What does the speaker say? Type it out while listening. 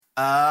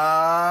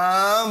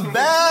I'm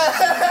back!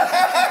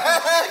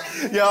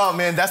 Yo,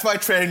 man, that's my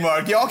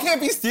trademark. Y'all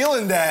can't be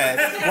stealing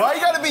that. Why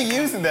you gotta be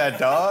using that,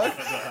 dog?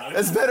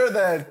 It's better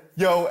than,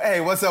 yo, hey,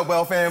 what's up,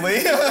 Well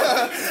family?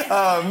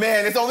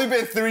 Man, it's only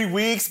been 3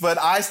 weeks, but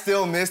I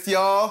still missed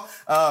y'all.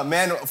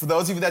 Man, for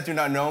those of you that do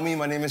not know me,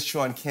 my name is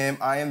Juhan Kim.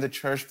 I am the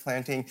church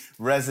planting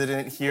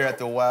resident here at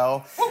the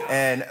Well.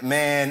 And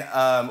man,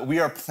 we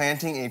are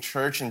planting a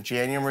church in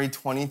January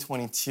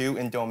 2022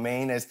 in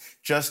Domain, as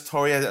just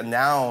Tori has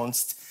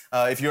announced.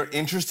 If you're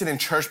interested in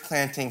church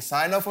planting,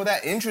 sign up for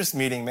that interest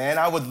meeting, man.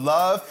 I would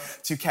love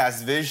to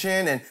cast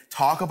vision and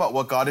talk about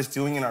what God is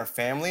doing in our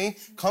family.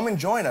 Come and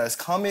join us.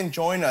 Come and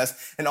join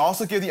us. And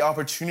also give the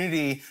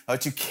opportunity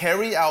to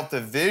carry out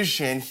the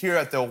vision here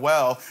at the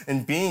Well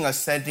in being a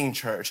sending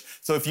church.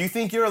 So if you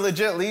think you're a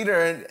legit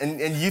leader and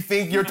you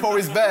think you're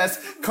Tori's best,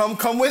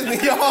 come with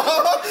me,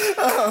 y'all.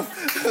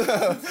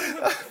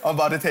 I'm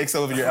about to take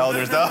some of your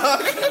elders,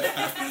 dog.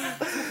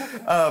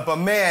 But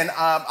man,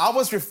 I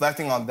was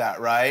reflecting on that,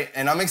 right?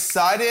 And I'm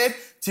excited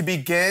to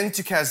begin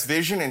to cast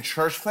vision in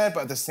church plant,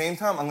 but at the same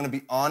time, I'm gonna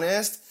be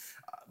honest,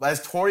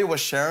 as Tori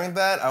was sharing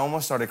that, I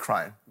almost started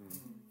crying.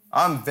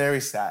 I'm very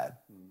sad.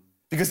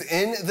 Because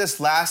in this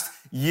last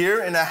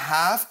year and a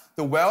half,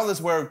 the Well is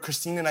where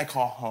Christine and I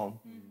call home.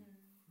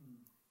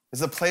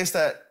 It's a place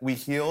that we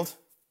healed.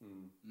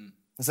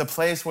 It's a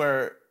place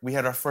where we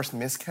had our first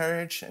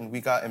miscarriage and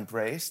we got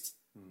embraced.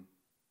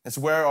 It's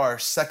where our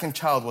second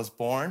child was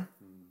born.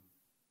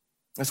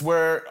 It's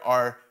where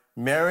our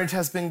marriage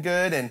has been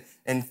good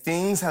and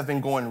things have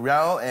been going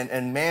well.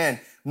 And man,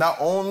 not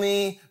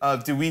only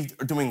do we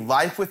are doing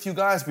life with you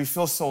guys, we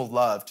feel so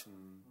loved.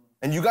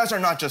 And you guys are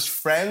not just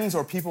friends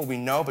or people we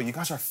know, but you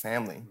guys are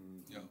family.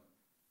 Yeah.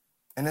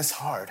 And it's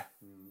hard.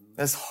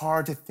 It's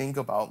hard to think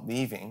about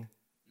leaving.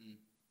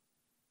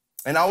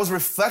 And I was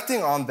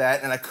reflecting on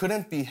that, and I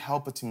couldn't be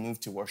helped but to move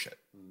to worship.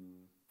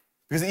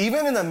 Because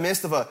even in the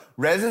midst of a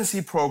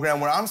residency program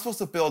where I'm supposed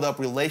to build up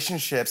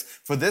relationships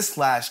for this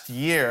last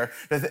year,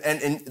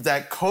 and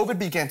that COVID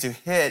began to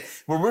hit,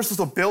 where we're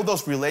supposed to build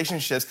those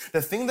relationships,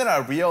 the thing that I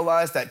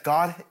realized that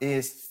God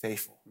is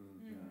faithful.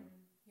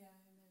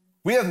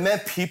 We have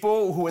met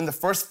people who in the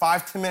first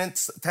 10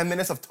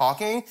 minutes of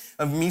talking,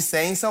 of me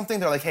saying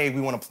something, they're like, hey,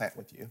 we want to plant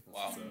with you.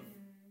 Wow.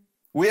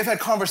 We have had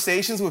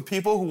conversations with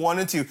people who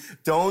wanted to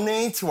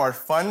donate to our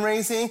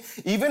fundraising.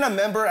 Even a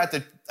member at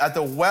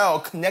the Well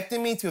connected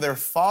me to their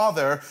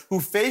father, who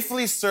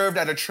faithfully served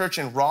at a church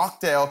in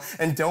Rockdale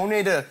and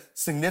donated a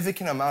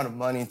significant amount of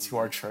money to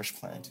our church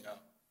plant. Yeah.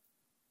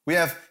 We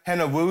have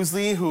Hannah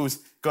Woosley, who's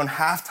gone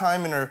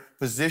half-time in her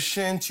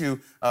position to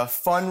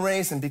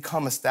fundraise and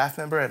become a staff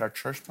member at our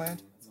church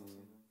plant.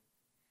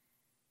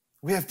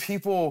 We have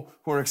people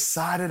who are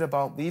excited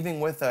about leaving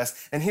with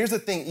us. And here's the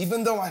thing,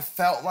 even though I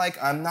felt like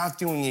I'm not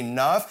doing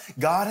enough,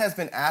 God has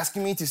been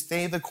asking me to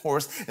stay the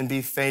course and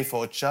be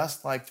faithful,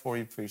 just like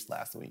Tori preached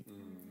last week.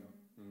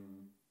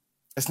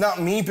 It's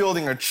not me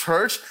building a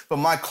church, but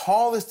my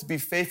call is to be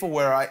faithful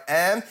where I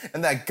am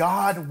and that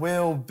God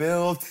will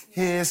build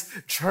his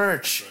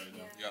church.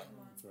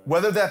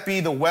 Whether that be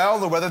the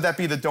Well or whether that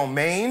be the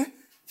Domain,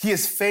 he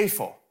is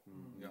faithful.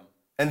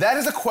 And that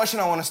is a question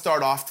I want to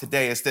start off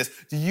today, is this: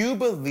 do you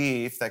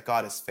believe that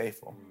God is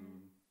faithful?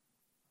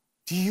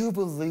 Do you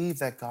believe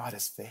that God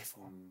is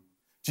faithful?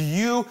 Do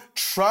you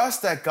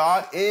trust that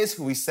God is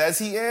who he says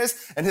he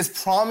is and his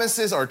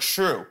promises are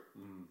true?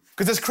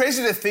 Because it's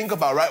crazy to think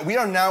about, right? We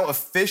are now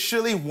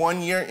officially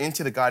 1 year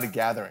into the guided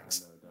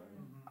gatherings.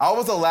 I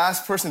was the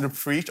last person to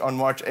preach on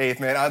March 8th,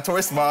 man.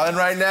 Tori's smiling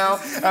right now.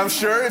 I'm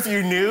sure if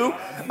you knew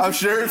that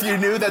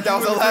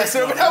was the last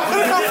sermon,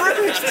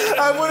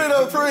 I wouldn't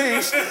have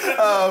preached.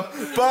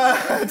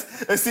 But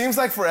it seems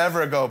like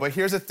forever ago. But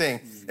here's the thing.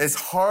 It's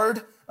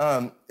hard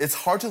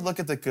to look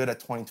at the good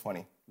at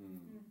 2020.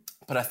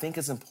 But I think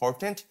it's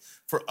important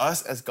for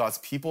us as God's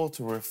people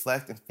to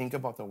reflect and think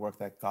about the work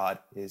that God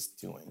is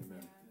doing.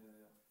 Amen.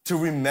 To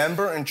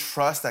remember and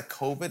trust that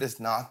COVID is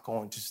not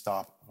going to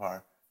stop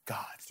our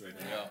God.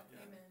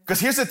 Because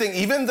here's the thing,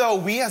 even though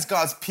we as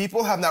God's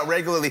people have not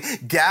regularly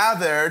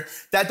gathered,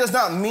 that does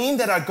not mean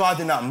that our God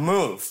did not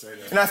move.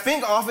 And I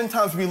think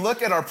oftentimes we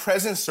look at our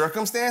present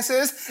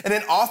circumstances and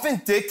it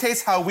often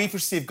dictates how we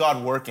perceive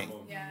God working.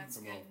 Yeah, that's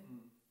good.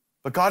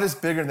 But God is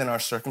bigger than our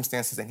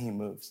circumstances and he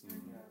moves.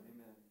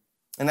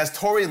 And as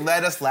Tori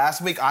led us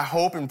last week, I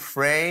hope and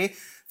pray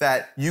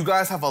that you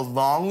guys have a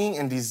longing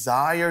and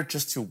desire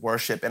just to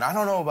worship. And I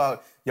don't know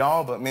about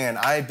y'all, but man,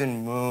 I've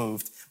been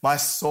moved. My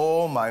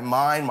soul, my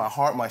mind, my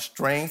heart, my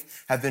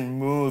strength have been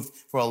moved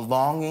for a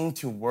longing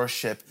to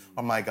worship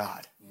on my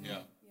God. Yeah.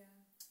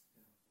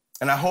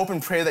 And I hope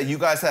and pray that you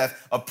guys have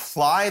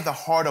applied the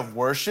heart of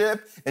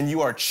worship and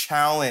you are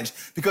challenged,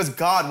 because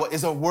God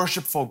is a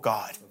worshipful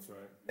God. That's right.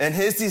 And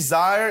his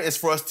desire is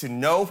for us to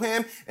know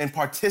him and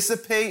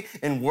participate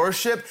in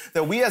worship,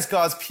 that we as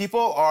God's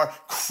people are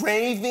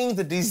craving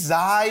the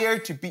desire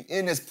to be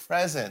in his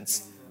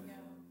presence. Yeah.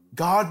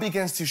 God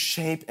begins to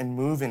shape and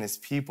move in his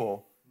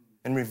people,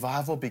 and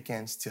revival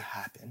begins to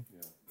happen.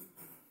 Yeah.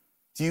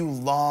 Do you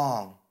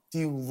long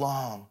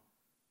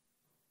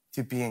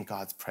to be in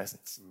God's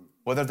presence.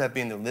 Whether that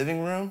be in the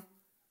living room,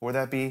 or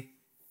that be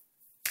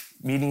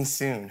meeting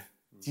soon.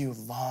 Do you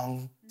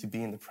long to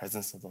be in the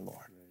presence of the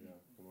Lord?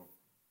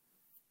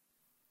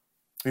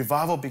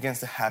 Revival begins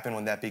to happen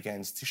when that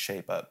begins to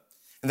shape up.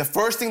 And the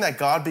first thing that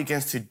God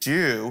begins to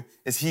do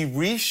is he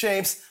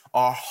reshapes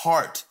our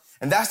heart.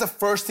 And that's the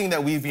first thing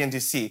that we begin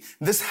to see.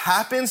 This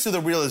happens through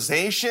the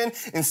realization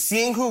and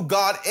seeing who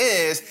God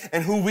is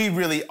and who we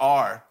really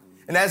are.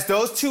 And as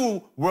those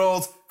two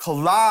worlds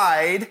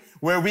collide,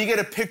 where we get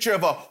a picture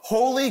of a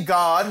holy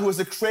God who is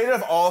the creator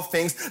of all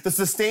things, the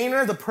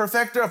sustainer, the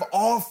perfecter of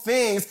all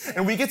things,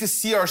 and we get to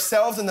see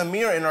ourselves in the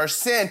mirror in our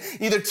sin,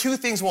 either two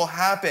things will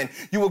happen.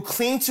 You will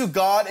cling to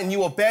God and you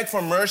will beg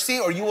for mercy,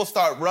 or you will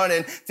start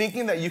running,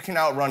 thinking that you can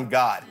outrun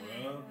God.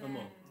 Well, come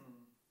on.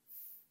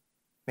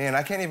 Man,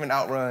 I can't even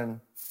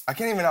outrun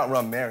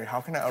Mary.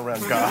 How can I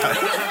outrun God?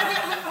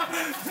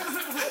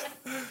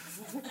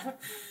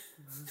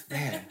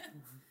 Man.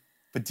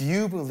 But do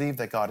you believe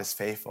that God is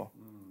faithful?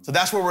 So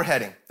that's where we're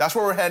heading.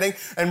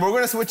 And we're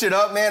going to switch it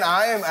up, man.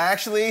 I am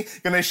actually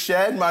going to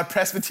shed my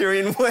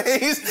Presbyterian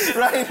ways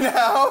right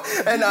now.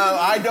 And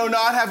I do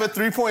not have a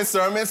 3-point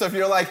sermon. So if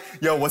you're like,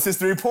 yo, what's his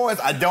 3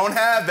 points? I don't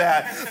have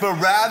that. But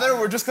rather,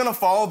 we're just going to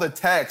follow the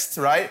text,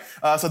 right?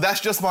 So that's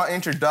just my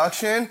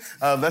introduction.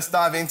 Let's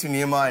dive into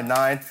Nehemiah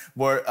 9,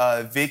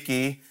 where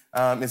Vicky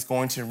is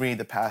going to read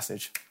the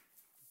passage.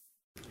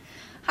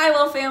 Hi,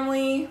 Well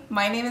family.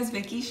 My name is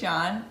Vicky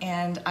Sean,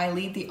 and I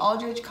lead the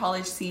Aldridge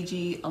College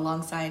CG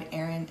alongside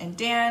Aaron and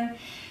Dan.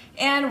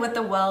 And with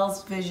the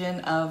Wells vision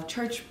of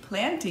church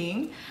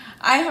planting,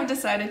 I have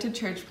decided to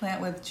church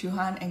plant with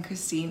Juhan and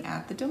Christine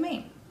at the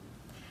Domain.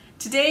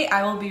 Today,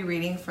 I will be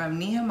reading from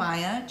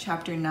Nehemiah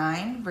chapter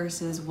 9,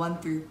 verses 1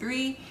 through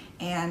 3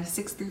 and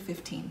 6 through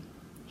 15.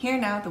 Hear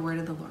now the word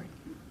of the Lord.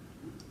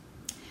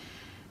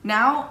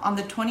 Now, on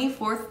the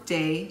 24th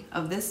day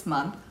of this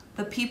month,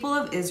 the people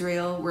of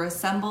Israel were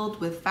assembled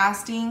with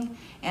fasting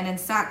and in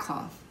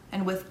sackcloth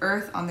and with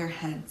earth on their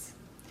heads.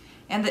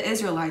 And the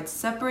Israelites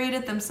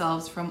separated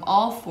themselves from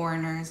all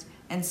foreigners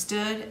and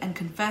stood and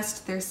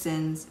confessed their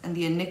sins and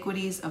the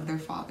iniquities of their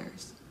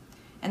fathers.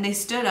 And they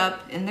stood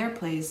up in their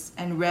place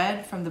and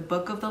read from the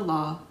book of the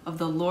law of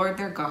the Lord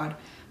their God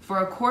for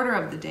a quarter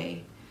of the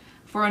day.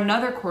 For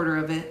another quarter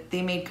of it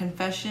they made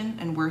confession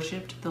and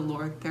worshipped the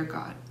Lord their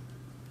God.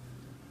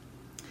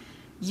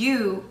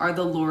 You are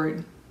the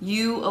Lord,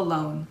 you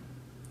alone.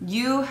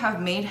 You have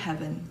made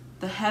heaven,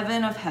 the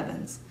heaven of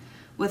heavens,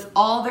 with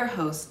all their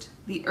host,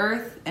 the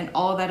earth and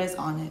all that is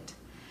on it,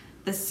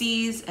 the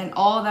seas and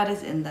all that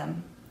is in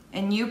them,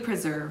 and you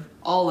preserve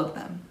all of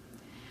them.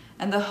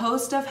 And the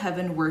host of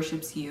heaven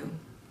worships you.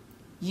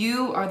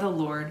 You are the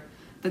Lord,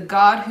 the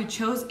God who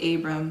chose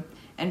Abram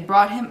and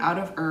brought him out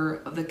of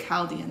Ur of the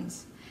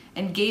Chaldeans,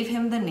 and gave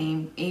him the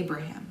name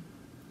Abraham.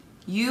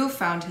 You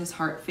found his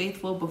heart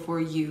faithful before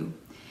you,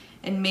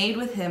 and made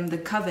with him the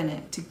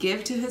covenant to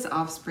give to his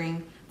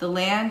offspring the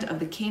land of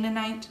the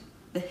Canaanite,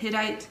 the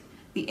Hittite,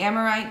 the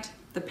Amorite,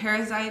 the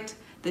Perizzite,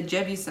 the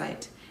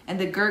Jebusite, and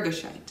the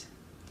Girgashite.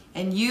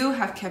 And you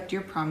have kept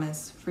your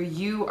promise, for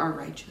you are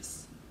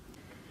righteous.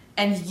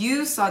 And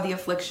you saw the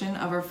affliction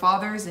of our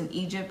fathers in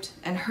Egypt,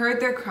 and heard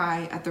their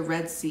cry at the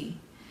Red Sea,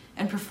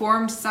 and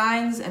performed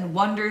signs and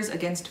wonders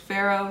against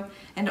Pharaoh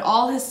and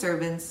all his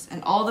servants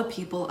and all the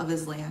people of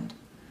his land.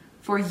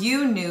 For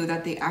you knew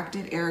that they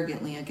acted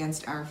arrogantly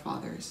against our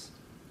fathers.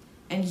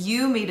 And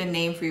you made a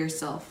name for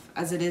yourself,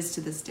 as it is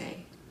to this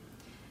day.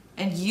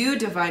 And you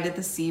divided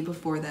the sea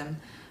before them,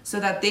 so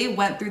that they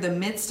went through the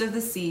midst of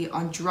the sea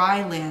on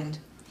dry land.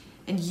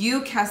 And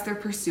you cast their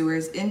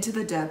pursuers into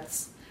the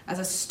depths, as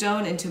a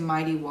stone into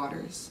mighty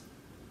waters.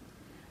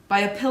 By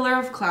a pillar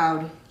of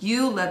cloud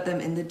you led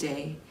them in the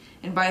day,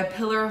 and by a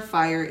pillar of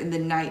fire in the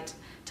night,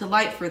 to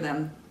light for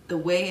them the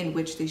way in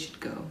which they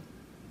should go.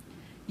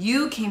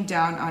 You came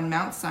down on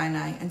Mount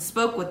Sinai and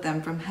spoke with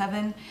them from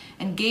heaven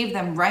and gave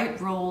them right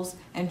rules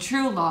and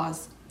true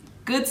laws,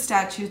 good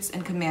statutes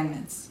and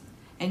commandments.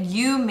 And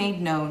you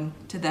made known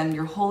to them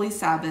your holy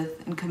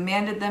Sabbath and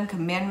commanded them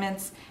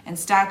commandments and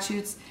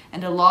statutes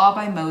and a law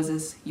by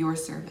Moses, your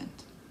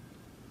servant.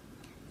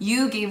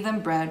 You gave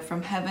them bread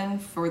from heaven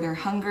for their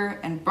hunger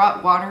and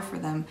brought water for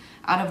them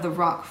out of the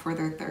rock for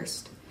their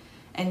thirst.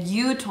 And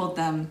you told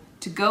them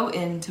to go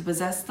in to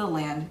possess the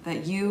land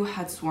that you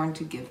had sworn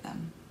to give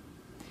them.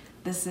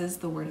 This is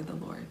the word of the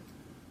Lord.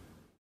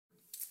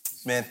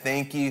 Man,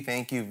 thank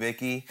you,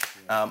 Vicky.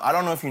 I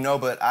don't know if you know,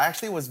 but I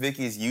actually was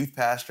Vicky's youth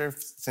pastor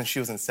since she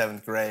was in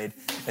 7th grade,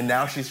 and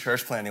now she's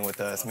church planting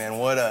with us. Man,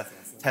 what a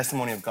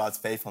testimony of God's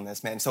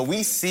faithfulness, man. So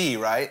we see,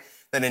 right,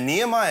 that in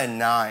Nehemiah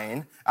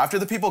 9, after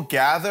the people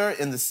gather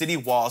in the city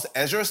walls,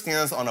 Ezra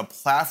stands on a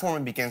platform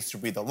and begins to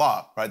read the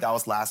law, right? That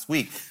was last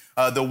week.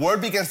 The word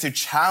begins to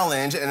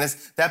challenge, and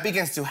as that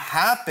begins to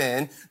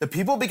happen, the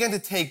people begin to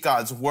take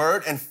God's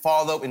word and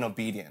follow in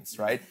obedience,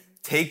 right?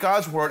 Take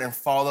God's word and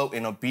follow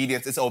in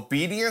obedience. It's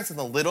obedience in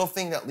the little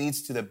thing that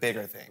leads to the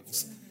bigger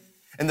things.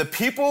 And the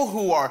people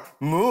who are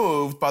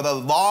moved by the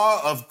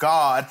law of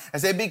God,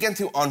 as they begin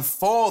to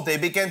unfold, they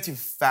begin to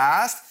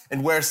fast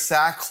and wear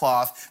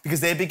sackcloth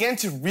because they begin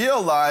to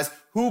realize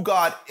who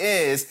God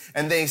is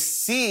and they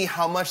see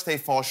how much they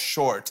fall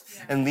short.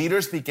 Yeah. And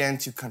leaders begin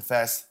to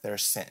confess their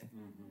sin.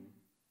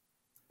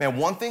 Man,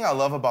 one thing I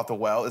love about the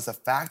well is the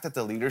fact that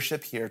the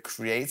leadership here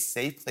creates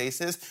safe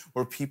places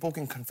where people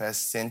can confess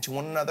sin to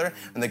one another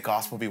and the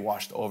gospel be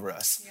washed over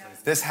us. Yeah.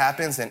 This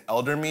happens in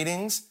elder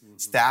meetings,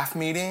 staff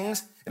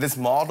meetings. It is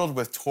modeled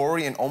with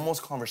Tori in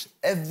almost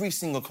every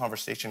single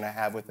conversation I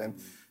have with him,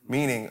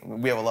 meaning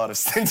we have a lot of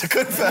sin to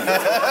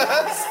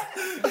confess.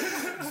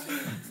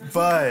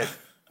 But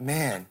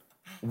man,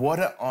 what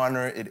an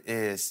honor it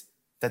is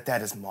that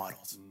is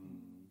modeled.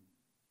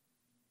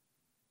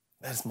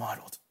 That is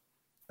modeled.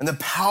 And the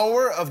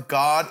power of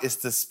God is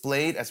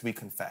displayed as we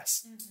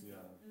confess. Yeah.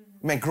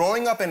 Man,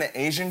 growing up in an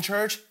Asian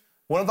church,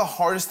 one of the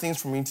hardest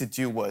things for me to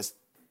do was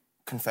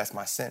confess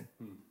my sin.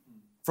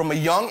 From a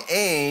young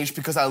age,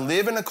 because I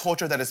live in a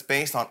culture that is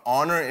based on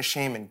honor and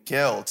shame and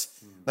guilt,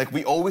 like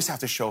we always have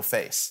to show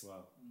face. Wow.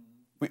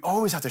 We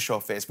always have to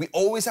show face. We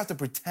always have to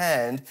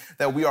pretend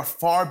that we are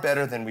far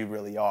better than we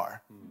really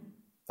are.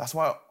 That's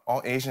why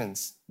all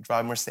Asians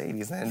drive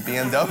Mercedes and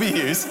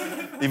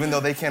BMWs, even though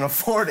they can't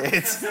afford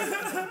it.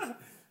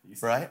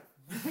 Right?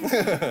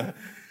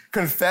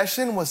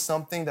 Confession was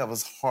something that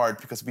was hard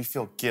because we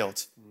feel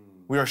guilt.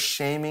 We are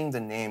shaming the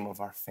name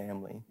of our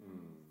family.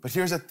 But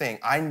here's the thing.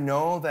 I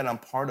know that I'm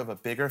part of a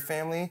bigger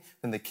family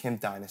than the Kim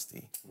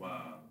dynasty.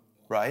 Wow.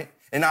 Right?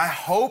 And I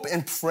hope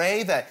and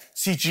pray that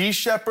CG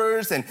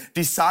Shepherds and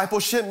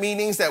discipleship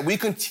meetings that we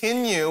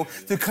continue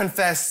to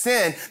confess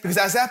sin, because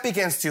as that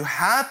begins to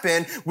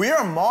happen, we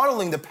are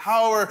modeling the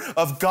power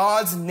of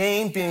God's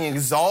name being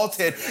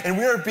exalted, and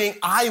we are being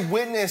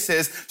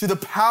eyewitnesses to the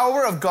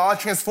power of God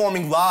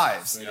transforming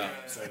lives. Yeah.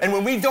 And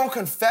when we don't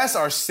confess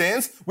our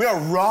sins, we are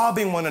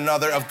robbing one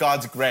another of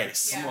God's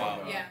grace. Yeah.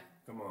 Yeah.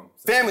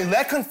 Family,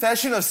 let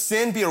confession of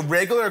sin be a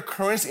regular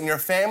occurrence in your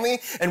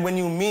family. And when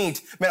you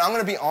meet, man, I'm going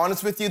to be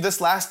honest with you.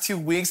 This last 2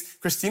 weeks,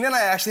 Christina and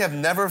I actually have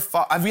never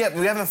fought. We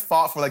haven't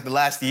fought for like the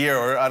last year,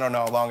 or I don't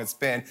know how long it's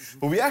been.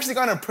 But we actually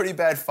got in a pretty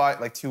bad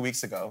fight like 2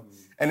 weeks ago.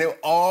 And it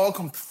all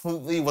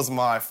completely was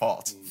my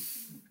fault.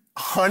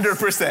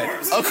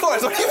 100%. Of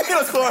course. What do you mean,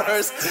 of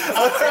course?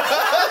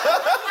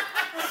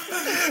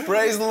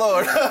 Praise the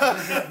Lord.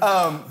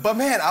 But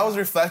man, I was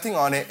reflecting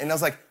on it, and I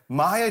was like,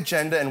 my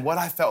agenda and what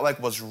I felt like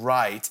was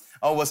right,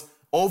 I was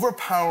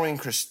overpowering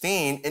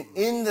Christine, and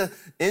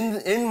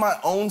in my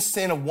own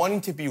sin of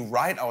wanting to be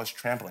right, I was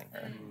trampling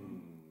her.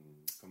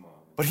 Come on.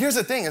 But here's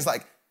the thing, is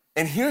like,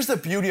 and here's the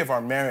beauty of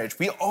our marriage.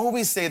 We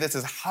always say this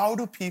is, how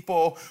do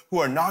people who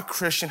are not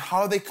Christian,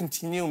 how are they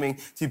continuing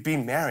to be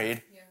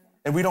married? Yeah.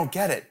 And we don't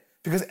get it.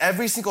 Because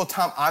every single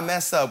time I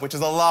mess up, which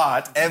is a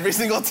lot, every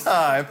single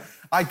time,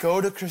 I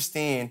go to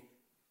Christine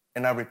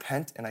and I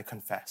repent and I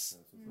confess.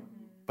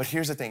 But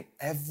here's the thing,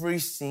 every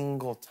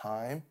single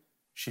time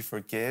she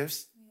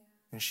forgives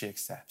and she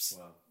accepts.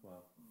 Wow. Wow.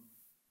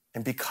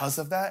 And because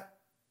of that,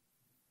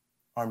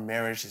 our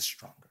marriage is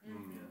stronger.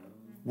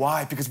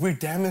 Why? Because we're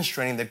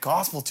demonstrating the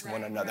gospel to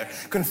one another.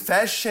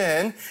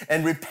 Confession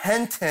and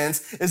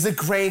repentance is a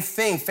great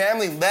thing.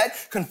 Family,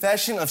 let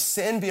confession of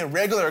sin be a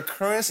regular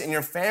occurrence in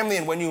your family.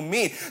 And when you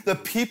meet, the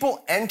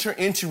people enter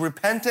into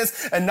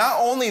repentance, and not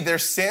only their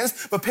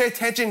sins, but pay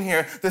attention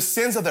here, the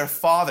sins of their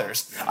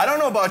fathers. I don't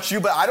know about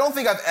you, but I don't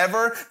think I've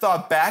ever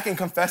thought back and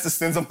confessed the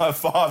sins of my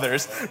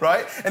fathers,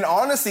 right? And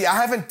honestly, I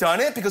haven't done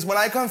it because when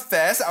I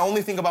confess, I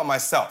only think about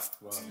myself.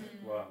 Wow.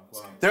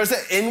 Wow. There's an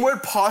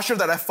inward posture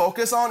that I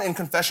focus on in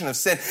confession of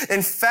sin.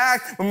 In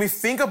fact, when we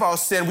think about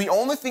sin, we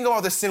only think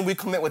about the sin we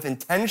commit with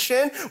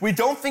intention. We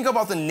don't think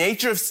about the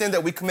nature of sin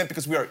that we commit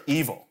because we are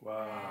evil.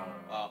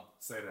 Wow.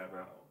 Say that,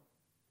 bro.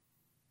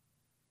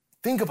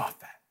 Think about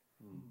that.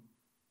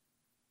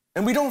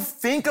 And we don't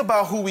think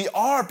about who we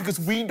are because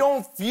we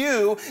don't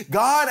view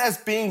God as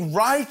being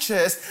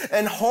righteous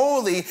and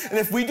holy. And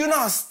if we do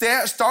not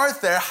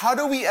start there, how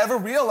do we ever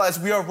realize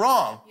we are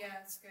wrong? Yeah,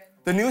 that's good.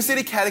 The New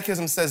City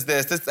Catechism says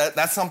this.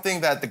 That's something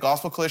that the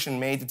Gospel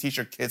Coalition made to teach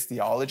our kids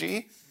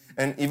theology.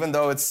 And even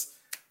though it's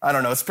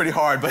pretty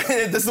hard, but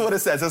this is what it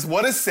says. It says,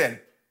 what is sin?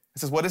 It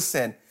says, what is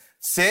sin?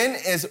 Sin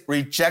is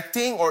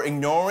rejecting or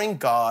ignoring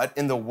God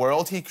in the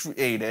world he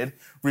created,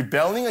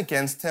 rebelling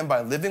against him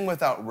by living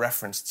without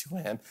reference to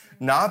him,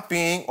 not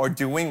being or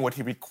doing what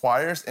he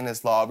requires in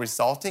his law,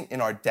 resulting in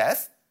our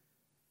death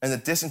and the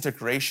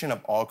disintegration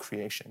of all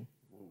creation.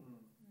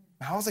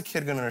 How is a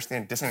kid going to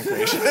understand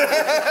disintegration?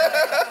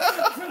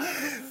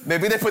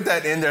 Maybe they put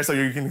that in there so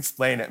you can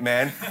explain it,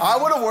 man. I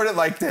would have worded it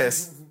like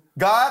this.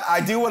 God, I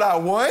do what I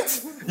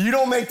want. You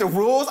don't make the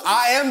rules.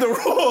 I am the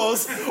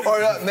rules.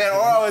 Or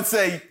I would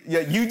say, yeah,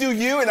 you do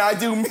you and I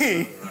do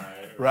me.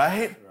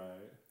 Right?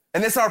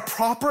 And it's our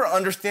proper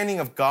understanding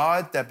of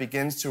God that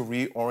begins to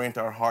reorient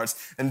our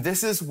hearts. And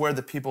this is where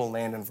the people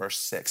land in verse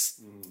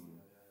 6.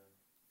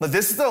 But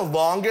this is the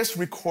longest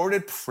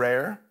recorded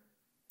prayer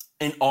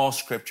in all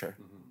Scripture.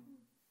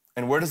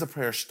 And where does the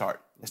prayer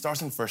start? It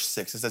starts in verse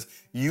 6. It says,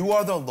 you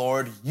are the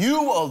Lord,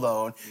 you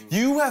alone.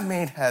 You have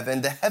made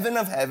heaven, the heaven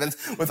of heavens,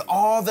 with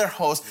all their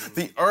hosts,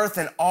 the earth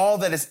and all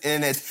that is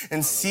in it,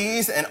 and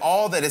seas and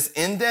all that is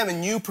in them,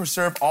 and you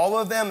preserve all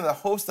of them, and the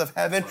host of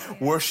heaven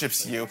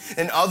worships you.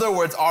 In other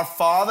words, our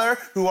Father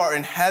who art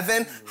in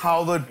heaven,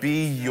 hallowed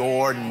be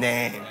your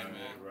name.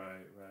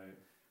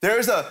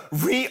 There's a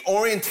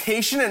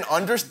reorientation and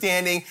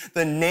understanding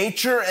the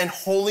nature and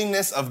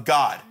holiness of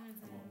God.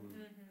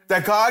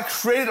 That God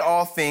created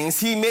all things.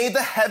 He made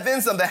the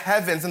heavens and the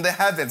heavens and the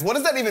heavens. What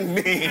does that even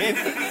mean?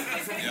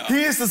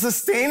 He is the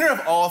sustainer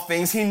of all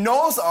things. He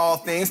knows all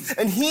things.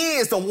 And he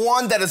is the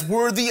one that is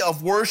worthy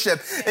of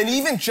worship. And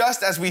even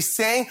just as we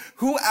sang,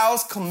 who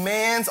else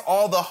commands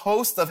all the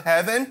hosts of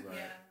heaven? Right.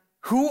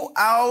 Who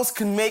else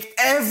can make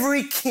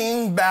every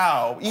king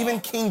bow?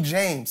 Even King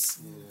James.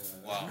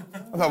 Wow.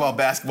 I'm talking about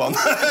basketball.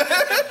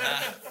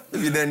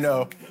 If you didn't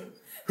know.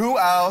 Who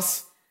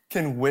else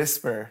can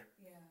whisper?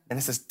 And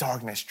it says,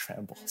 darkness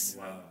trembles.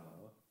 Wow.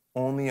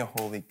 Only a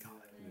holy God.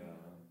 Yeah.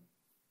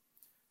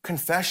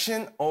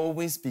 Confession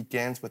always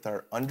begins with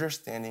our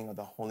understanding of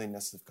the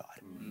holiness of God.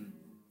 Mm-hmm.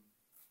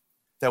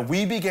 That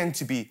we begin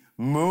to be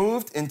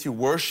moved into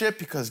worship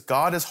because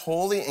God is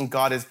holy and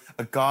God is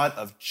a God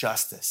of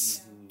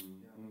justice. Mm-hmm.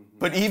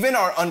 But even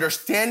our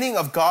understanding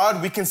of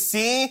God, we can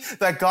see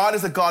that God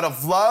is a God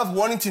of love,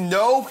 wanting to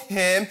know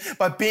him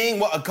by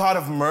being a God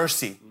of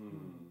mercy.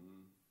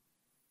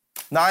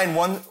 9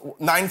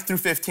 through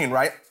 15,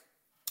 right?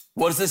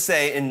 What does it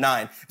say in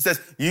 9? It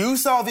says, you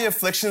saw the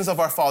afflictions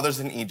of our fathers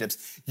in Egypt.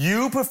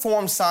 You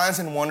performed signs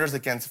and wonders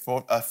against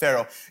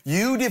Pharaoh.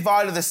 You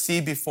divided the sea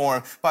before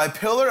him. By a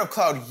pillar of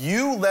cloud,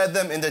 you led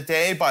them in the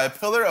day. By a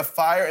pillar of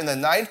fire in the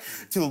night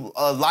to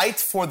light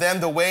for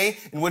them the way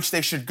in which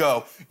they should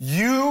go.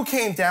 You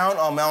came down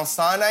on Mount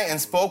Sinai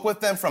and spoke with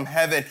them from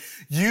heaven.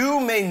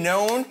 You made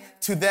known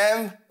to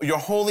them your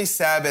holy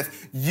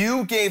Sabbath.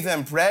 You gave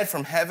them bread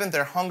from heaven,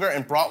 their hunger,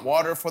 and brought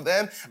water for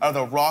them out of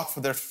the rock for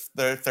their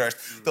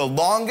thirst. The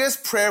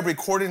longest prayer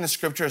recorded in the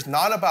scripture is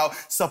not about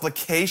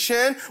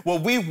supplication,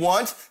 what we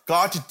want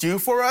God to do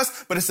for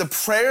us, but it's a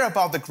prayer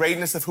about the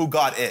greatness of who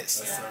God is.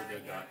 That's so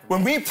good, God.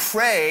 When we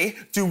pray,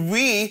 do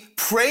we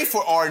pray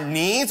for our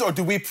needs or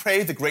do we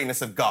pray the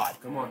greatness of God?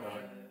 Come on, God.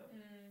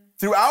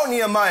 Throughout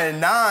Nehemiah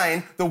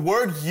 9, the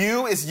word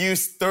you is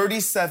used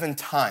 37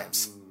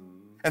 times.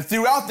 And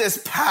throughout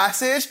this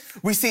passage,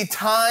 we see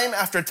time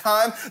after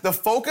time, the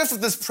focus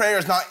of this prayer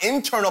is not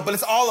internal, but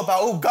it's all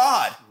about,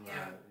 God.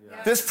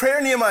 Yeah. This prayer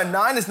in Nehemiah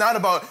 9 is not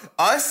about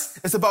us.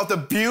 It's about the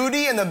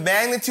beauty and the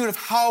magnitude of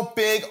how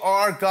big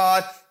our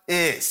God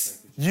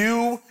is.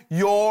 You,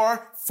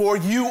 your, for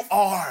you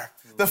are.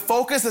 The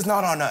focus is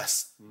not on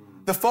us.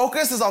 The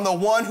focus is on the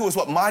one who is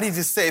mighty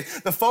to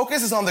save. The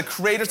focus is on the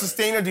creator,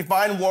 sustainer,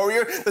 divine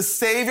warrior, the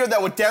savior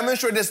that would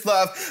demonstrate his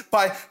love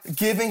by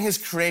giving his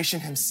creation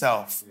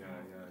himself. Yeah.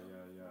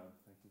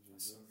 Thank you,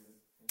 Jesus.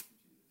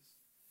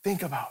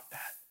 Think about that.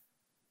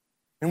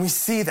 And we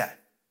see that.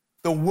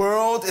 The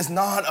world is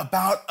not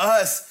about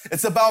us.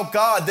 It's about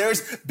God.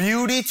 There's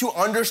beauty to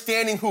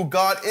understanding who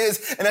God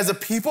is. And as the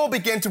people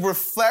begin to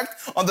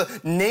reflect on the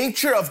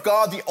nature of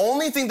God, the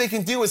only thing they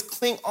can do is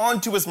cling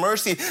on to his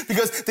mercy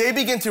because they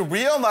begin to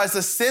realize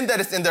the sin that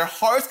is in their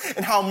hearts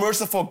and how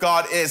merciful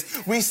God is.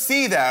 We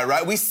see that,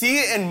 right? We see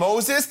it in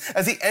Moses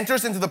as he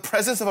enters into the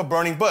presence of a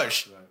burning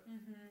bush.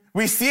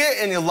 We see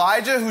it in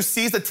Elijah who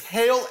sees the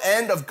tail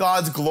end of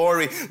God's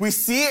glory. We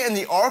see it in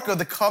the Ark of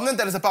the Covenant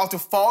that is about to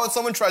fall and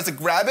someone tries to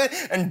grab it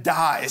and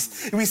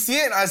dies. We see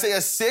it in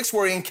Isaiah 6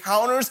 where he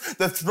encounters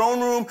the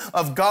throne room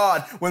of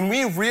God. When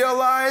we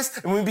realize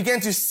and we begin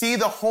to see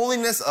the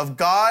holiness of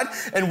God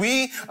and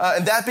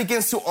and that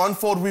begins to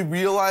unfold, we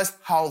realize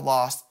how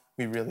lost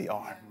we really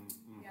are.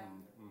 Yeah.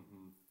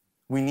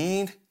 We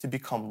need to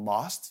become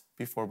lost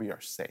before we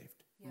are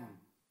saved. Yeah.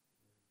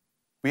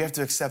 We have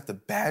to accept the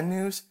bad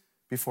news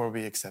before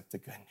we accept the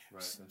good news.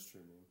 Right, that's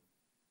true.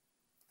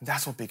 And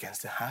that's what begins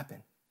to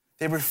happen.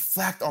 They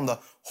reflect on the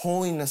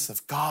holiness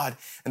of God,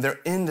 and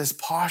they're in this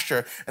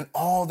posture, and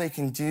all they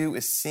can do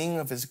is sing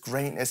of his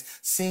greatness,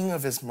 sing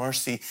of his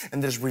mercy,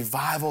 and there's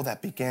revival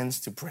that begins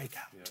to break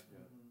out. Yeah.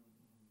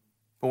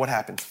 But what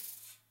happens?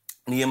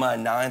 Nehemiah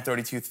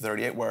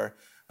 9:32-38, where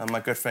my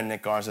good friend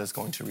Nick Garza is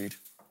going to read.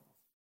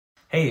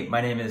 Hey,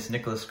 my name is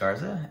Nicholas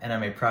Garza, and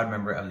I'm a proud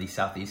member of the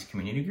Southeast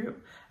Community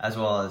Group, as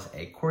well as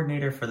a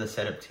coordinator for the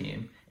setup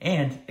team,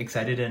 and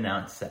excited to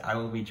announce that I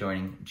will be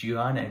joining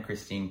Juhan and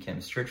Christine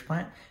Kim's church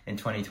plant in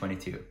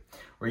 2022,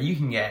 where you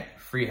can get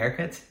free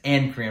haircuts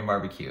and Korean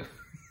barbecue.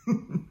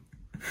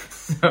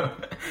 So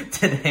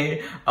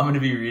today, I'm going to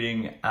be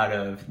reading out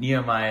of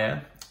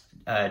Nehemiah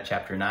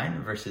chapter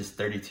 9, verses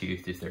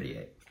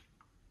 32-38.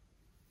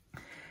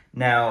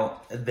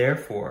 Now,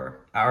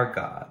 therefore, our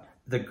God,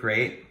 the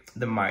great,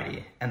 the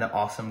mighty, and the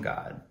awesome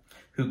God,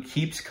 who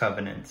keeps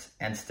covenant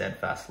and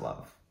steadfast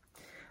love.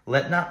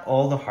 Let not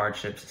all the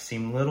hardships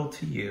seem little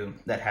to you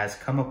that has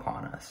come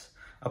upon us,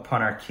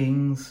 upon our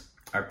kings,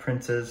 our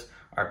princes,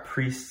 our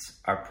priests,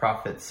 our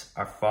prophets,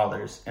 our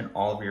fathers, and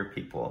all of your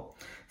people,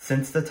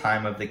 since the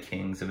time of the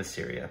kings of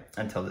Assyria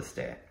until this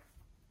day.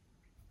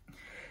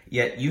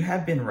 Yet you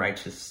have been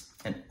righteous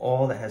in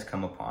all that has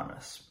come upon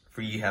us,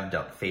 for you have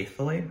dealt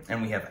faithfully,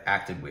 and we have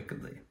acted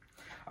wickedly.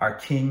 Our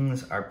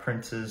kings, our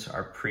princes,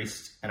 our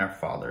priests, and our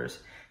fathers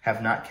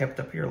have not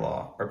kept up your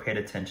law or paid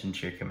attention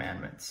to your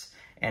commandments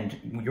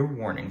and your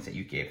warnings that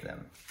you gave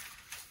them.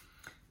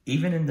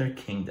 Even in their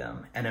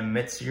kingdom and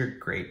amidst your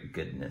great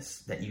goodness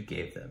that you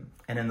gave them,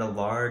 and in the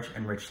large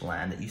and rich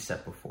land that you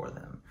set before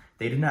them,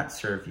 they did not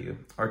serve you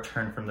or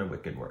turn from their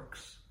wicked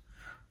works.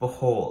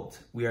 Behold,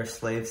 we are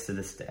slaves to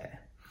this day,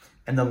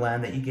 and the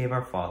land that you gave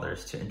our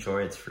fathers to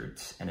enjoy its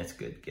fruits and its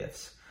good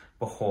gifts.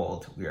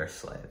 Behold, we are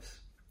slaves.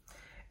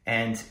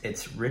 And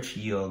its rich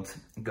yield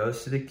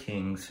goes to the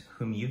kings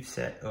whom you've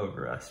set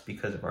over us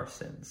because of our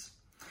sins.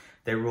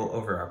 They rule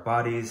over our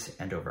bodies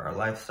and over our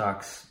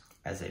livestock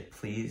as they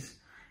please,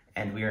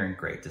 and we are in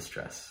great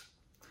distress.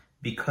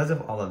 Because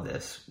of all of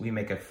this, we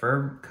make a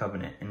firm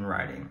covenant in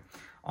writing.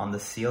 On the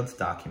sealed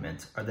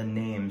document are the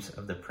names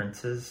of the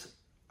princes,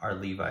 our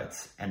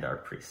Levites, and our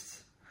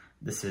priests.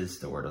 This is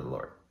the word of the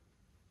Lord.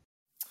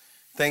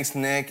 Thanks,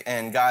 Nick.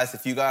 And guys,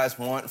 if you guys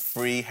want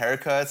free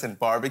haircuts and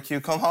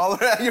barbecue, come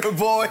holler at your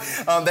boy.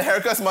 The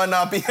haircuts might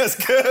not be as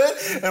good.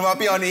 It might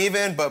be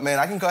uneven, but man,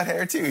 I can cut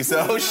hair too,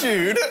 so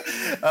shoot.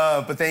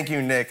 But thank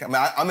you, Nick. I mean,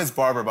 I'm his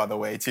barber, by the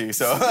way, too.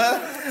 So,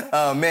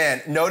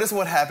 man, notice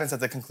what happens at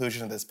the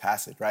conclusion of this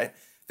passage, right?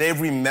 They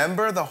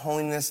remember the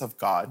holiness of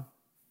God.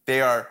 They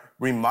are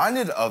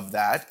reminded of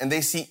that, and they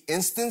see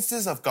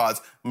instances of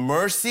God's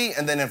mercy.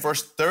 And then in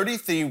verse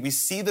 33, we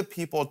see the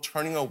people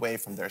turning away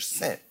from their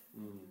sin.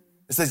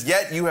 It says,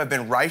 yet you have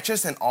been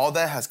righteous in all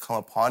that has come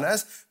upon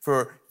us,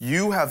 for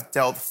you have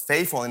dealt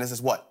faithful. And it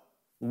says what?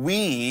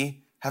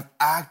 We have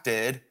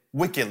acted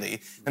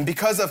wickedly. And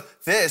because of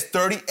this,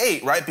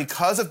 38, right?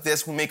 Because of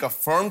this, we make a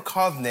firm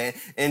covenant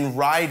in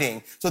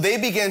writing. So they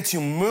begin to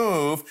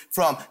move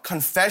from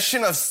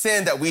confession of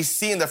sin that we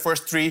see in the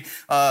first three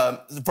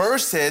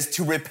verses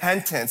to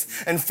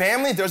repentance. And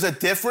family, there's a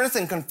difference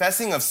in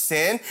confessing of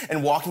sin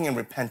and walking in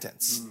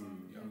repentance.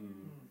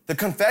 The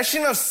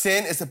confession of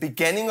sin is the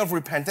beginning of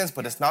repentance,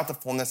 but it's not the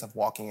fullness of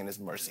walking in his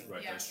mercy.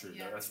 Right, that's true.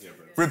 Yeah. That's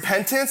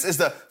Repentance is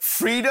the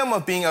freedom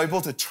of being able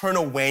to turn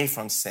away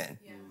from sin.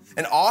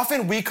 And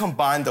often we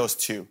combine those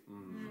two.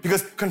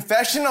 Because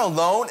confession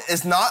alone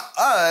is not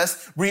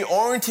us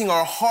reorienting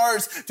our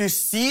hearts to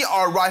see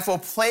our rightful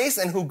place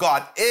and who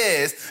God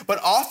is, but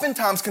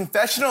oftentimes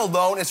confession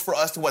alone is for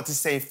us to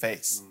save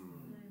face.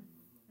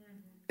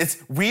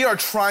 We are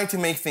trying to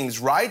make things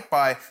right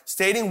by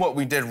stating what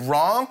we did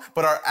wrong,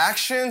 but our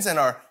actions and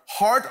our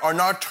heart are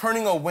not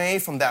turning away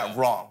from that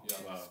wrong.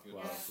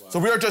 So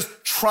we are just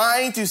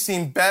trying to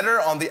seem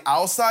better on the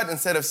outside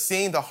instead of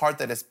seeing the heart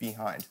that is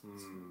behind.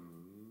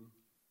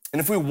 And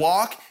if we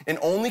walk in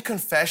only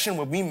confession,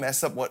 when we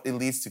mess up, it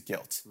leads to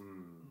guilt.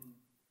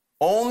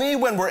 Only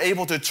when we're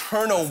able to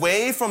turn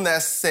away from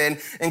that sin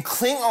and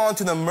cling on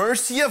to the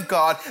mercy of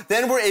God,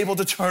 then we're able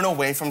to turn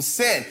away from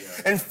sin.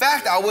 In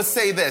fact, I would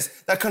say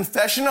this, that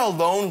confession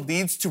alone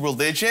leads to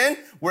religion,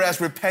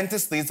 whereas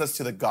repentance leads us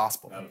to the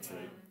gospel. That's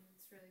right.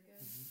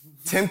 That's really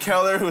good. Tim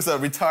Keller, who's a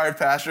retired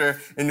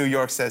pastor in New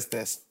York, says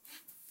this.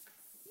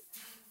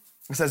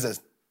 He says this,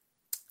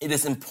 it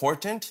is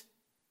important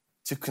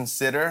to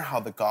consider how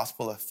the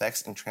gospel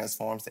affects and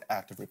transforms the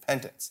act of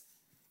repentance.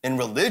 In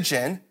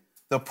religion,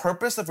 the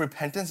purpose of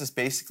repentance is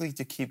basically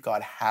to keep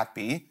God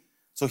happy,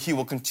 so he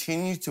will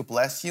continue to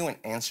bless you and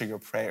answer your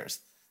prayers.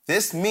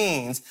 This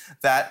means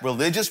that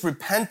religious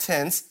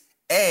repentance,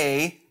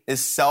 A, is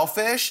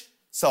selfish,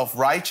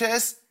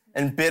 self-righteous,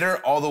 and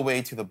bitter all the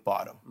way to the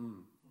bottom.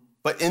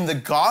 But in the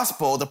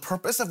gospel, the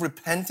purpose of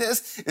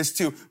repentance is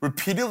to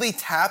repeatedly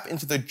tap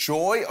into the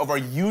joy of our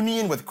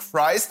union with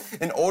Christ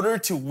in order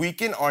to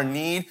weaken our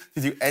need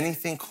to do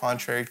anything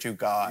contrary to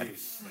God.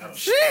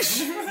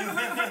 Sheesh!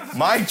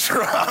 Mic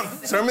drop.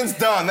 Sermon's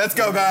done. Let's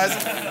go, guys.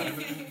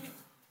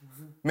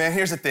 Man,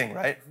 here's the thing,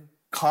 right?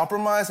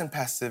 Compromise and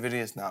passivity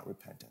is not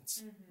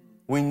repentance.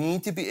 We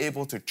need to be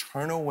able to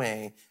turn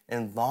away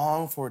and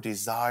long for a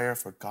desire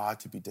for God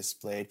to be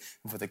displayed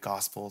and for the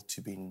gospel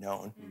to be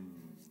known.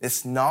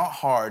 It's not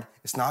hard.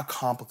 It's not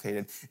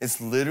complicated.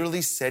 It's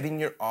literally setting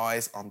your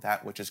eyes on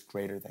that which is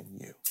greater than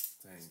you.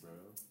 Dang, bro.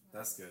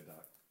 That's good,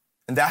 Doc.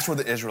 And that's where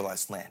the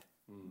Israelites land.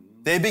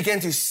 They begin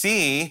to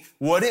see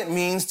what it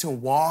means to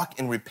walk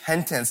in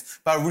repentance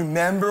by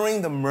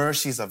remembering the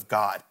mercies of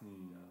God.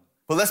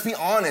 But let's be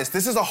honest,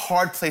 this is a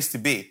hard place to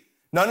be.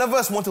 None of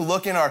us want to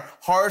look in our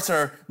hearts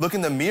or look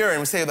in the mirror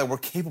and say that we're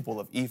capable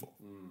of evil.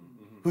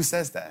 Who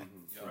says that?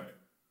 Right.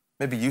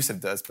 Maybe Yusuf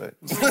does, but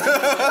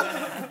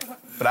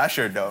but I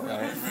sure don't,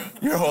 right?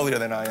 You're holier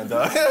than I am,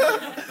 dog.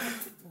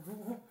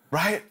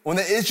 Right? When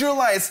the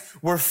Israelites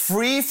were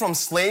free from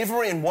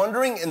slavery and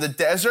wandering in the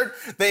desert,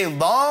 they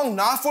longed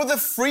not for the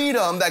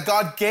freedom that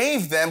God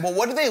gave them, but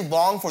what did they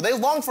long for? They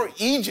longed for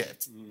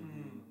Egypt.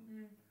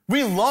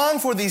 We long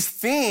for these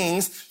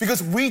things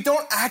because we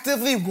don't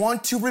actively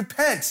want to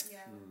repent.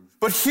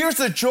 But here's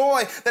the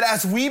joy that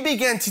as we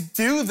begin to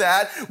do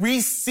that,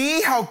 we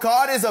see how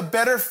God is a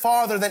better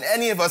father than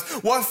any of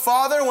us. What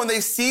father, when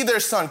they see their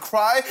son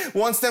cry,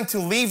 wants them to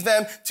leave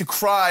them to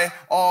cry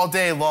all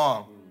day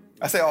long?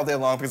 I say all day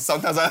long because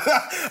sometimes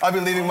I'll be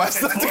leaving my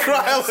son to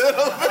cry a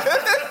little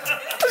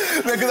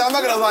bit. Because I'm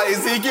not going to lie,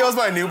 Ezekiel's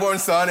my newborn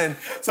son, and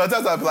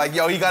sometimes I'll be like,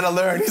 yo, you got to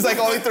learn. He's like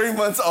only 3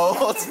 months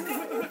old.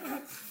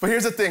 But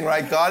here's the thing,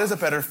 right? God is a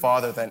better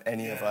father than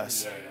any of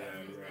us.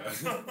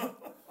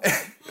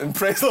 And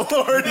praise the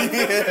Lord, he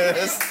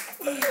is.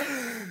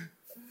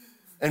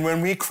 And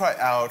when we cry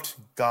out,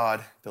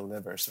 God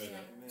delivers.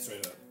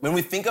 Straight up. When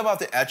we think about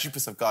the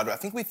attributes of God, I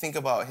think we think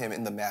about him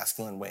in the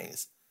masculine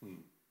ways.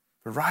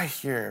 But right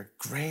here,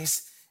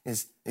 grace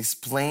is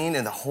explained,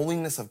 and the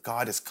holiness of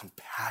God is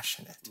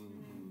compassionate.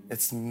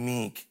 It's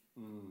meek.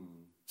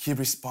 He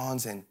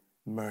responds in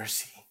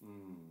mercy.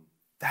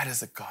 That is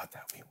the God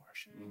that we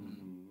worship.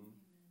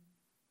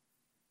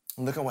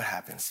 And look at what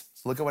happens.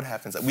 Look at what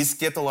happens. We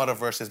skipped a lot of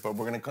verses, but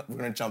we're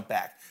gonna jump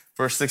back.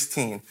 Verse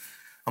 16.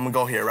 I'm gonna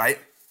go here, right?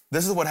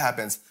 This is what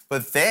happens.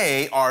 But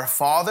they, our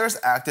fathers,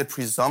 acted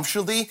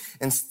presumptuously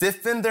and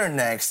stiffened their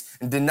necks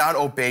and did not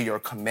obey your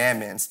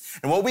commandments.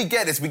 And what we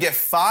get is we get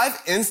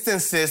 5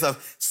 instances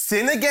of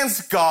sin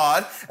against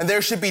God, and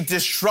there should be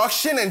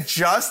destruction and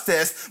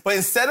justice. But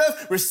instead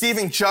of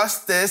receiving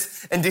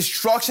justice and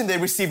destruction, they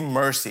receive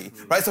mercy,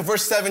 right? So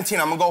verse 17,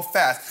 I'm gonna go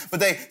fast. But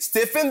they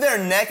stiffened their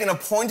neck and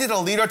appointed a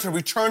leader to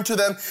return to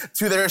them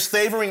to their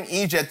slavery in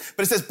Egypt.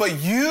 But it says,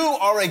 but you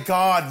are a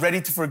God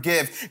ready to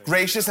forgive,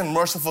 gracious and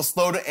merciful,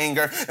 slow to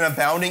anger, and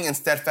abounding in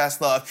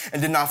steadfast love,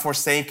 and did not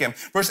forsake him.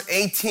 Verse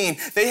 18,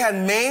 they had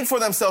made for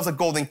themselves a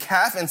golden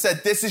calf and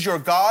said, this is your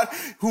God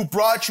who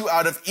brought you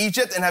out of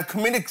Egypt, and have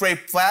committed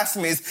great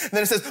blasphemies. And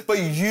then it says, but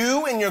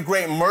you in your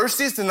great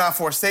mercies did not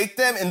forsake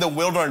them in the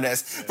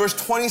wilderness. Verse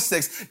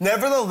 26,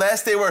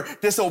 nevertheless they were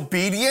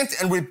disobedient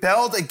and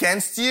rebelled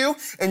against you,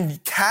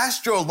 and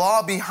cast your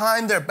law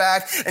behind their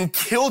back and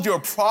killed your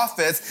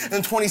prophets.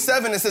 And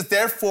 27, it says,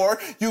 therefore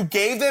you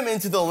gave them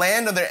into the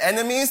land of their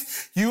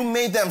enemies, you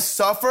made them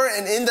suffer,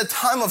 and in the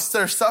time of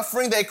their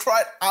suffering, they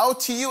cried out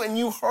to you, and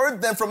you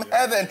heard them from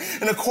heaven.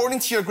 And according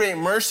to your great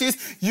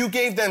mercies, you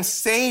gave them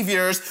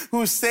saviors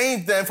who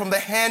saved them from the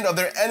hand of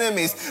their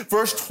enemies.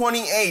 Verse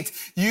 28,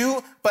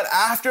 but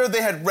after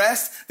they had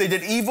rest, they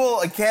did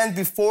evil again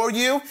before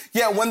you.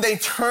 Yet when they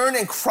turned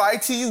and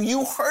cried to you,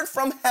 you heard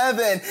from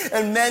heaven,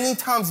 and many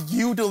times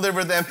you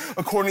delivered them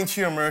according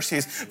to your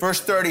mercies.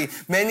 Verse 30,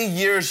 many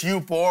years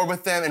you bore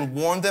with them and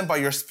warned them by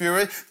your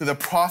spirit through the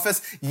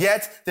prophets,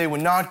 yet they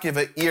would not give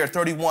an ear.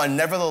 31,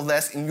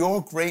 nevertheless, in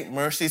your great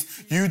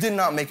mercies, you did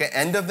not make an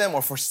end of them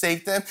or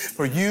forsake them,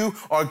 for you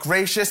are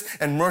gracious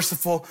and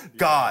merciful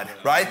God,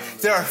 right?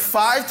 There are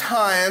 5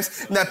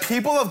 times that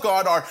people of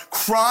God are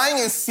crying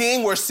and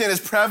seeing where sin is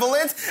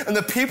prevalent, and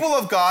the people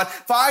of God,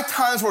 5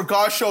 times where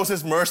God shows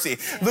his mercy.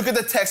 Look at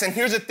the text, and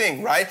here's the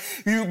thing, right?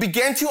 You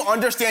begin to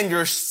understand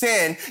your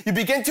sin, you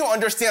begin to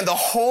understand the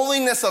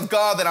holiness of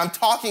God that I'm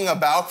talking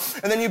about,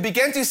 and then you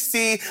begin to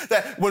see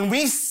that when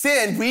we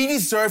sin, we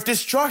deserve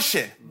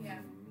destruction.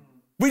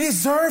 We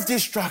deserve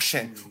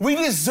destruction. We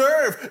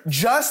deserve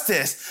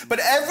justice. But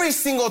every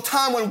single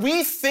time when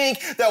we think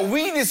that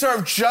we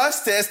deserve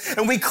justice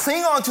and we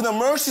cling on to the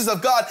mercies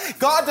of God,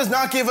 God does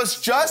not give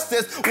us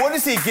justice. What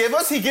does he give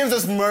us? He gives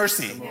us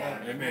mercy.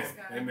 Amen.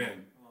 Amen.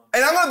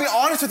 And I'm going to be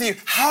honest with you.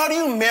 How do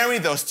you marry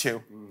those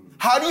two?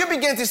 How do you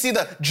begin to see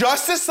the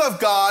justice of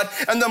God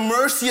and the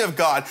mercy of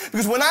God?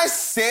 Because when I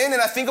sin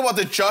and I think about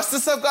the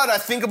justice of God, I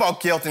think about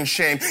guilt and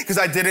shame because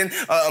I didn't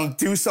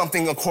do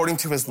something according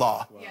to his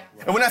law.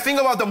 And when I think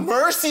about the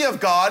mercy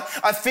of God,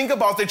 I think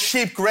about the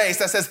cheap grace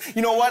that says,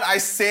 you know what, I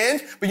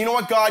sinned, but you know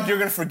what, God, you're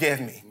going to forgive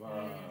me.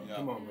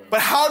 Come on, bro.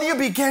 But how do you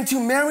begin to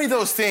marry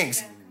those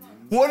things?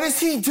 What does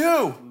he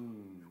do?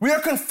 We are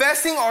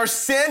confessing our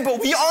sin, but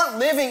we aren't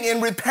living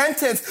in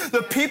repentance.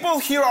 The people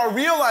here are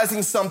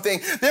realizing something.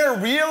 They're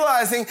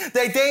realizing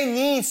that they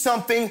need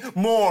something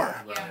more.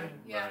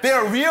 They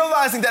are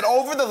realizing that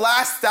over the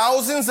last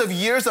thousands of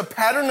years, a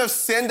pattern of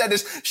sin that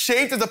is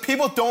shaped that the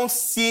people don't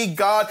see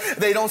God,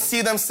 they don't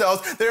see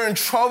themselves. They're in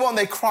trouble and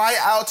they cry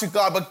out to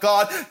God, but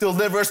God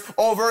delivers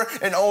over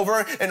and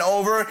over and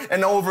over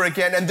and over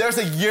again. And there's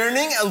a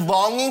yearning and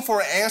longing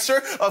for an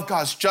answer of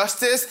God's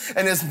justice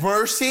and his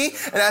mercy.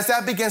 And as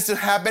that begins to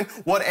happen,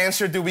 what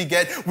answer do we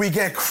get? We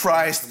get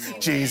Christ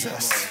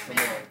Jesus.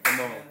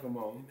 Come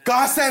on.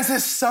 God sends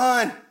his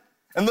son.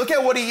 And look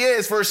at what he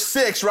is, verse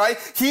 6, right?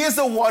 He is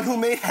the one who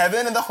made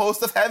heaven and the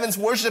host of heavens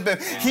worship him.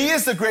 He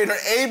is the greater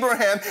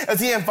Abraham as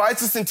he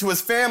invites us into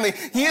his family.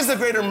 He is the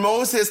greater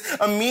Moses,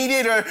 a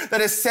mediator that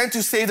is sent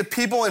to save the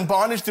people in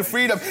bondage to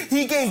freedom.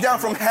 He came down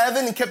from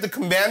heaven and kept the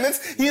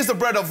commandments. He is the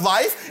bread of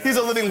life. He's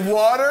the living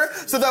water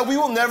so that we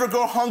will never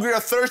go hungry or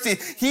thirsty.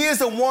 He is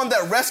the one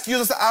that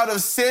rescues us out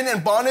of sin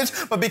and bondage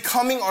by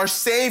becoming our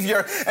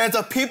Savior. And as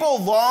the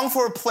people long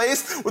for a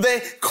place where they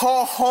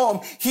call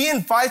home, he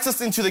invites us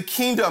into the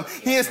kingdom.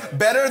 He is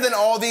better than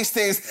all these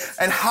things.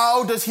 And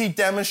how does he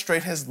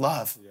demonstrate his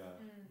love?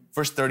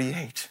 Verse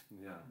 38.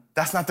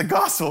 That's not the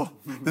gospel.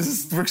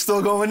 We're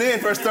still going in.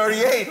 Verse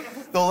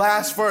 38, the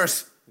last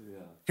verse.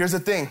 Here's the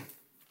thing.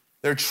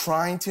 They're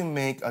trying to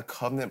make a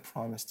covenant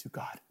promise to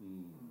God.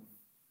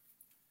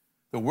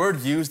 The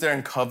word used there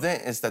in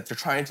covenant is that they're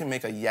trying to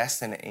make a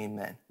yes and an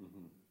amen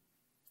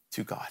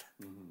to God.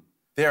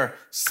 They're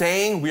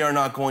saying we are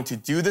not going to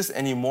do this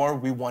anymore.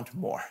 We want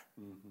more.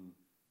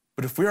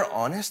 But if we're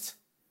honest,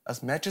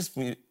 as much as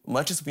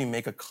we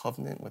make a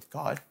covenant with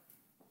God,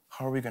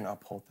 how are we going to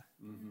uphold that?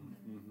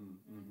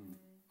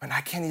 When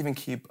I can't even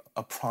keep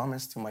a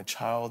promise to my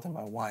child and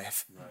my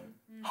wife,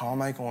 how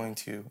am I going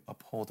to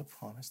uphold a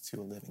promise to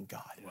a living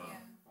God?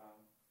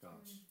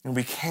 And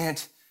we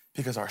can't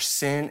because our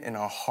sin and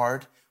our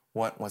heart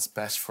want what's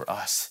best for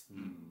us.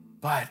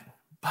 But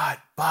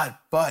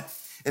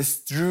it's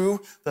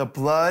through the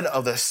blood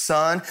of the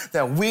Son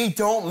that we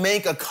don't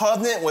make a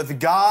covenant with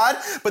God,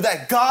 but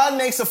that God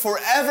makes a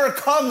forever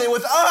covenant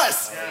with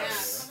us.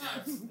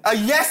 A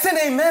yes and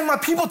amen, my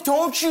people.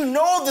 Don't you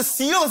know the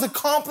seal is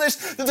accomplished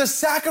through the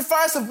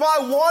sacrifice of my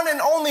one and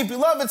only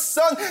beloved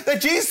Son,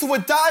 that Jesus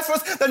would die for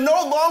us, that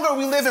no longer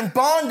we live in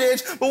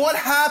bondage. But what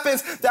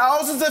happens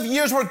thousands of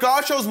years where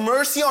God shows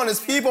mercy on his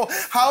people?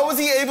 How was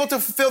he able to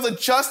fulfill the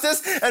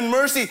justice and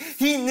mercy?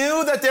 He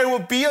knew that there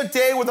would be a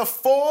day where the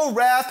full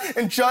wrath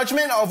and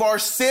judgment of our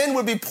sin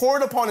would be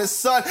poured upon his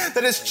Son.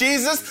 That is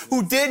Jesus,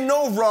 who did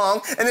no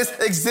wrong, and his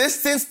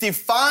existence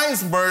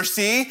defines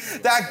mercy,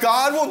 that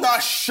God will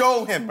not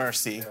show him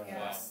mercy,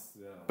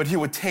 but he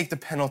would take the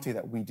penalty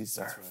that we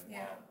deserve.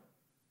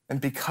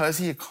 And because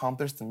he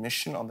accomplished the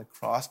mission on the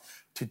cross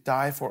to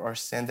die for our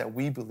sin, that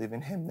we believe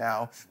in him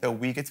now, that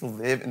we get to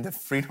live in the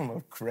freedom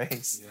of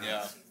grace.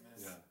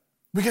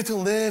 We get to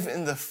live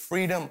in the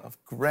freedom of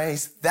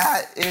grace.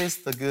 That is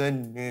the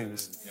good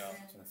news.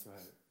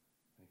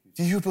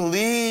 Do you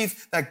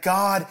believe that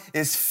God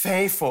is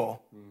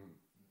faithful?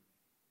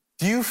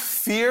 Do you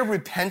fear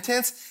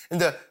repentance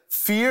and the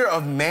fear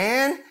of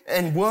man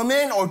and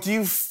woman, or do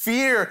you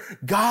fear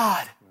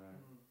God?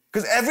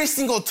 Because every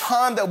single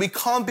time that we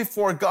come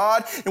before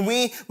God and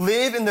we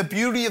live in the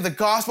beauty of the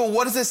gospel,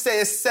 what does it say?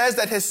 It says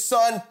that his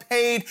Son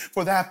paid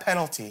for that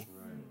penalty.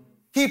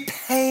 He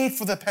paid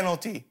for the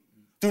penalty.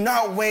 Do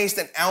not waste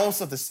an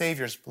ounce of the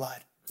Savior's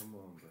blood.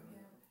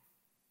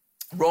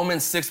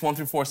 Romans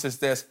 6:1-4 says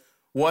this,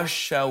 what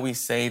shall we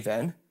say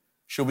then?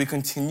 Shall we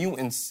continue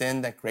in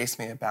sin that grace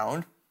may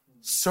abound?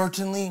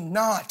 Certainly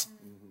not.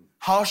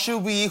 How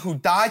should we who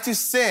died to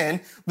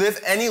sin live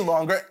any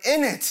longer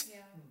in it?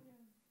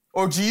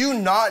 Or do you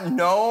not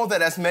know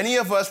that as many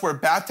of us were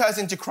baptized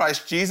into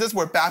Christ Jesus,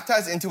 were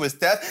baptized into his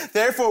death,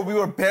 therefore we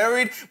were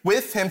buried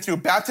with him through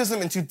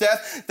baptism into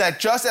death, that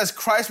just as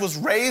Christ was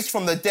raised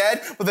from the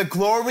dead with the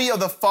glory of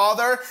the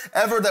Father,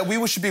 ever that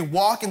we should be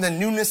walk in the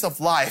newness of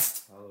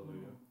life.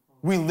 Hallelujah.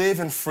 We live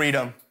in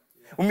freedom.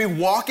 When we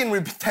walk in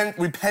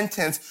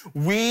repentance,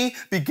 we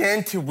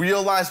begin to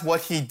realize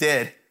what he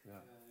did.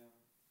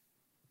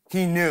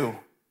 He knew,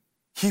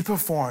 he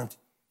performed,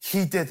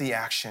 he did the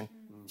action.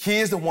 He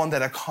is the one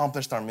that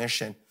accomplished our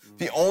mission.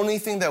 The only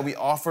thing that we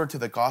offer to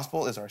the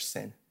gospel is our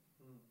sin.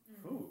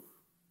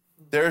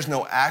 There is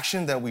no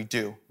action that we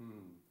do.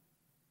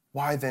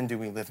 Why then do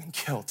we live in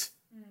guilt?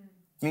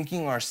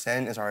 Thinking our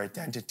sin is our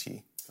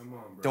identity.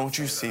 Don't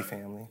you see,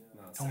 family?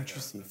 Don't you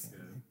see,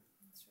 family?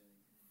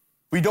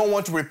 We don't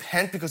want to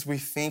repent because we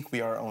think we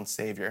are our own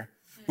Savior.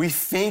 We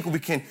think we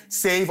can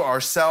save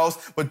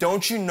ourselves, but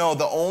don't you know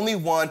the only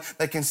one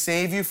that can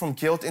save you from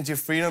guilt into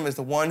freedom is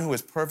the one who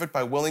is perfect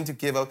by willing to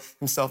give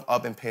himself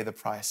up and pay the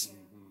price.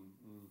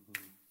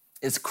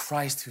 It's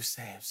Christ who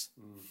saves.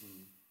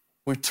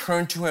 We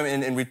turn to him,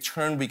 and in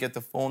return, we get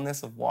the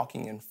fullness of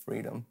walking in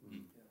freedom.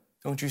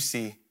 Don't you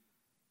see?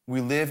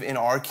 We live in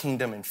our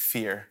kingdom in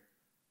fear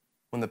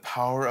when the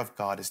power of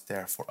God is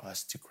there for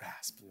us to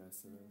grasp.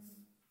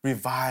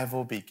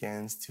 Revival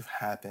begins to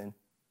happen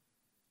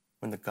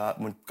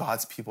when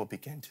God's people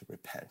begin to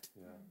repent.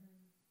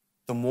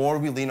 The more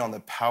we lean on the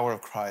power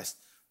of Christ,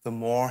 the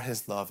more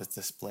his love is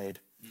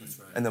displayed.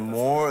 And the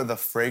more the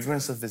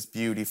fragrance of his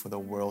beauty for the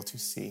world to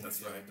see.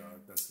 That's right, dog.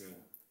 That's good.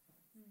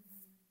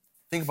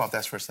 Think about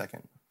that for a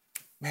second.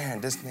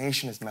 Man, this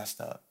nation is messed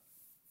up.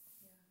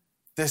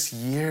 This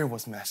year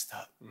was messed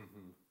up.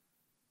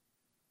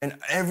 And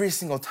every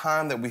single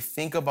time that we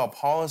think about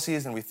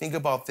policies and we think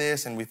about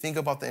this and we think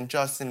about the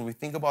injustice and we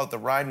think about the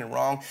right and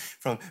wrong,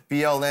 from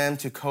BLM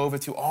to COVID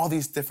to all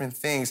these different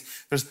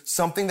things, there's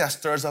something that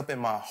stirs up in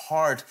my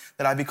heart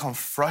that I become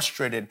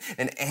frustrated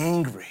and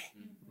angry.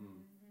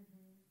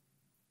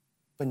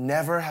 But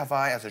never have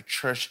I as a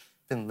church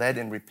been led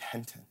in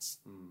repentance.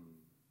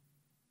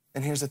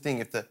 And here's the thing,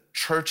 if the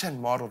church had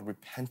modeled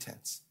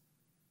repentance,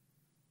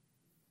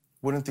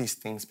 wouldn't these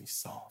things be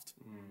solved?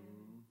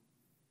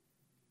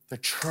 The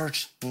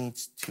church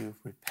needs to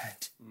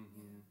repent.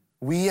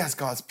 We as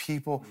God's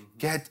people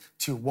get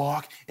to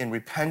walk in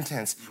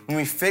repentance. When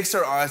we fix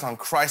our eyes on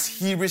Christ,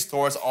 he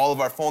restores all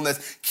of our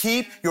fullness.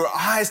 Keep your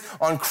eyes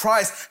on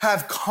Christ.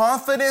 Have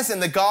confidence in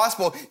the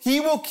gospel. He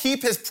will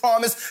keep his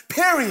promise,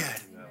 period.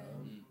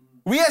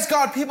 We as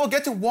God people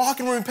get to walk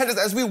in repentance.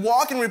 As we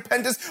walk in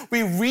repentance, we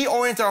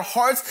reorient our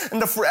hearts in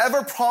the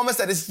forever promise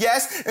that is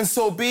yes, and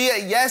so be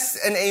it, yes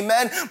and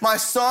amen. My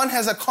son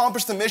has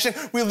accomplished the mission.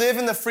 We live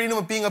in the freedom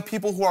of being a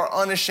people who are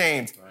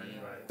unashamed.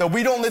 That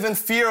we don't live in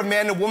fear of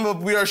man and woman,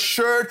 but we are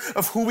assured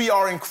of who we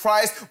are in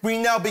Christ. We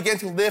now begin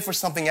to live for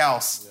something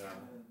else.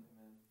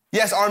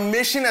 Yes, our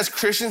mission as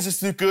Christians is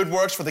to do good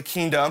works for the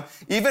kingdom.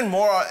 Even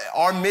more,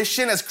 our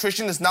mission as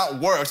Christians is not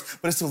works,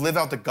 but it's to live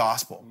out the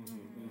gospel.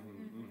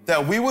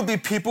 That we would be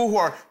people who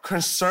are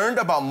concerned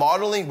about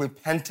modeling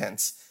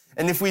repentance.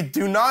 And if we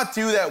do not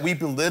do that, we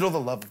belittle the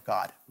love of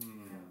God.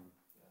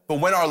 But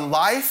when our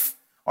life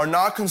are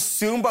not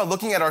consumed by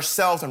looking at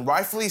ourselves and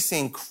rightfully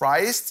seeing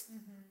Christ,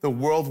 the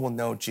world will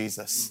know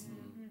Jesus.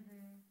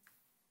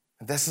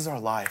 And this is our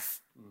life.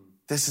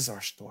 This is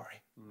our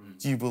story.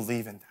 Do you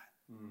believe in that?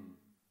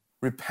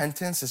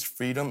 Repentance is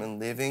freedom and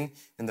living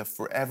in the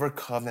forever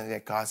covenant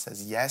that God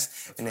says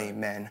yes and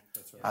amen.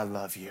 I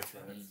love you.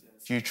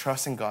 Do you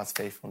trust in God's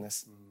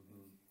faithfulness?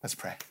 Let's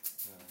pray.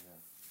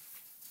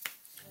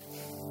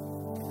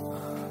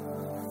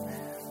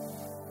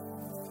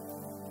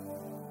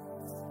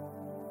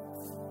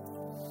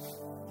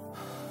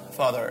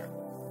 Father,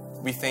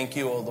 we thank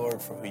you, O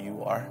Lord, for who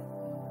you are.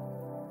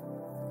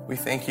 We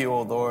thank you,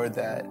 O Lord,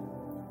 that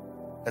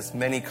as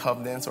many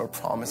covenants or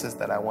promises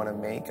that I want to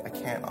make, I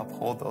can't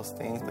uphold those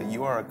things, but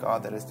you are a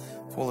God that is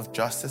full of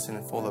justice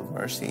and full of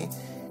mercy.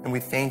 And we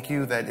thank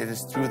you that it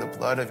is through the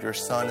blood of your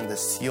Son and the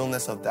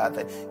sealness of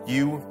that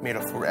you made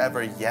a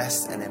forever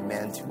yes and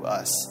amen to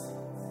us.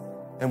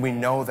 And we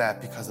know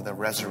that because of the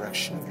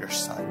resurrection of your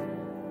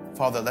Son.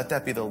 Father, let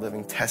that be the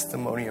living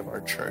testimony of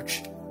our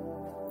church.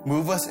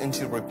 Move us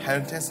into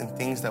repentance and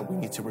things that we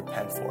need to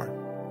repent for.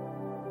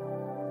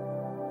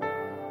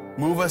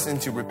 Move us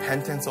into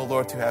repentance, O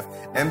Lord, to have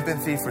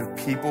empathy for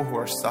people who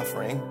are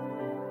suffering,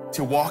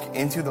 to walk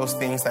into those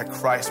things that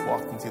Christ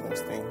walked into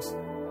those things.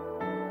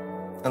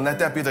 And let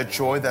that be the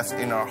joy that's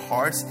in our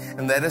hearts,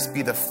 and let us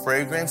be the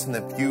fragrance and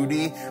the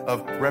beauty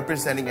of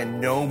representing and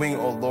knowing,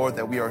 O Lord,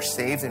 that we are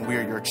saved and we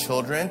are your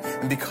children.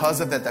 And because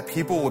of that, that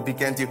people will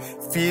begin to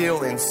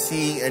feel and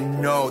see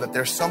and know that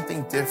there's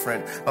something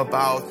different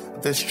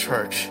about this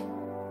church.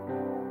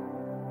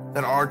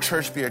 That our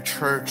church be a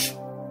church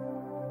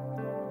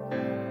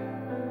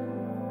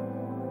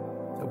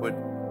that would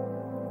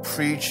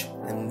preach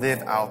and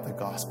live out the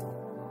gospel.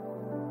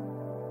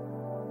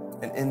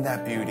 And in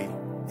that beauty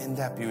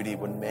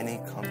would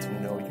many come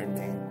to know your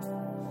name.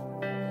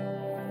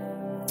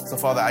 So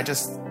Father, I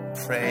just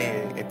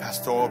pray a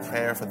pastoral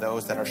prayer for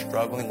those that are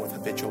struggling with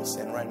habitual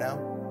sin right now,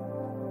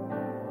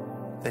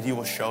 that you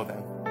will show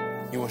them.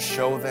 You will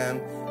show them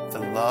the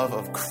love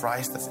of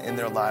Christ that's in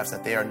their lives,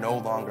 that they are no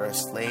longer a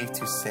slave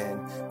to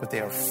sin, but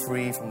they are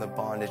free from the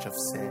bondage of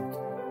sin.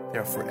 They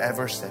are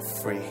forever set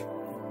free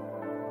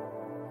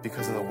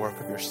because of the work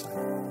of your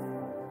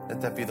Son.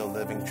 Let that be the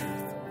living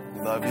truth.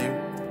 We love you.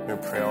 We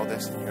pray all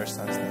this in your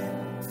Son's name.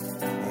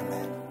 Amen.